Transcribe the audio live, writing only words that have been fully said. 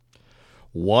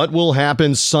What will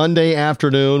happen Sunday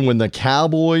afternoon when the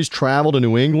Cowboys travel to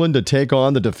New England to take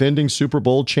on the defending Super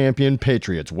Bowl champion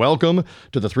Patriots? Welcome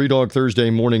to the Three Dog Thursday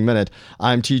Morning Minute.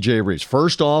 I'm TJ Reeves.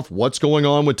 First off, what's going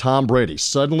on with Tom Brady?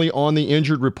 Suddenly on the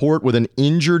injured report with an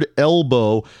injured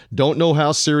elbow. Don't know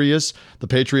how serious. The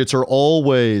Patriots are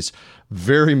always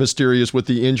very mysterious with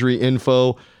the injury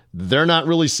info. They're not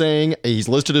really saying. He's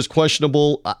listed as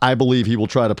questionable. I believe he will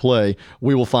try to play.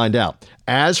 We will find out.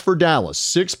 As for Dallas,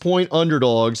 6-point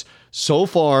underdogs. So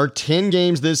far, 10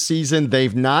 games this season,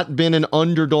 they've not been an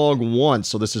underdog once.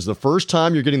 So this is the first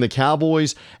time you're getting the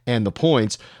Cowboys and the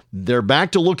points. They're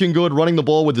back to looking good running the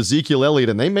ball with Ezekiel Elliott,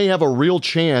 and they may have a real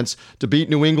chance to beat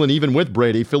New England even with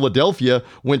Brady. Philadelphia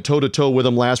went toe-to-toe with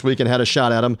them last week and had a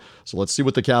shot at them. So let's see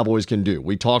what the Cowboys can do.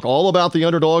 We talk all about the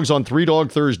underdogs on Three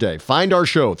Dog Thursday. Find our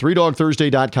show,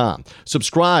 ThreeDogThursday.com.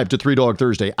 Subscribe to Three Dog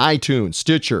Thursday, iTunes,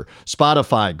 Stitcher,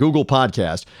 Spotify, Google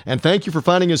Podcast. And thank you for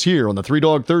finding us here on the Three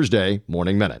Dog Thursday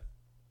Morning Minute.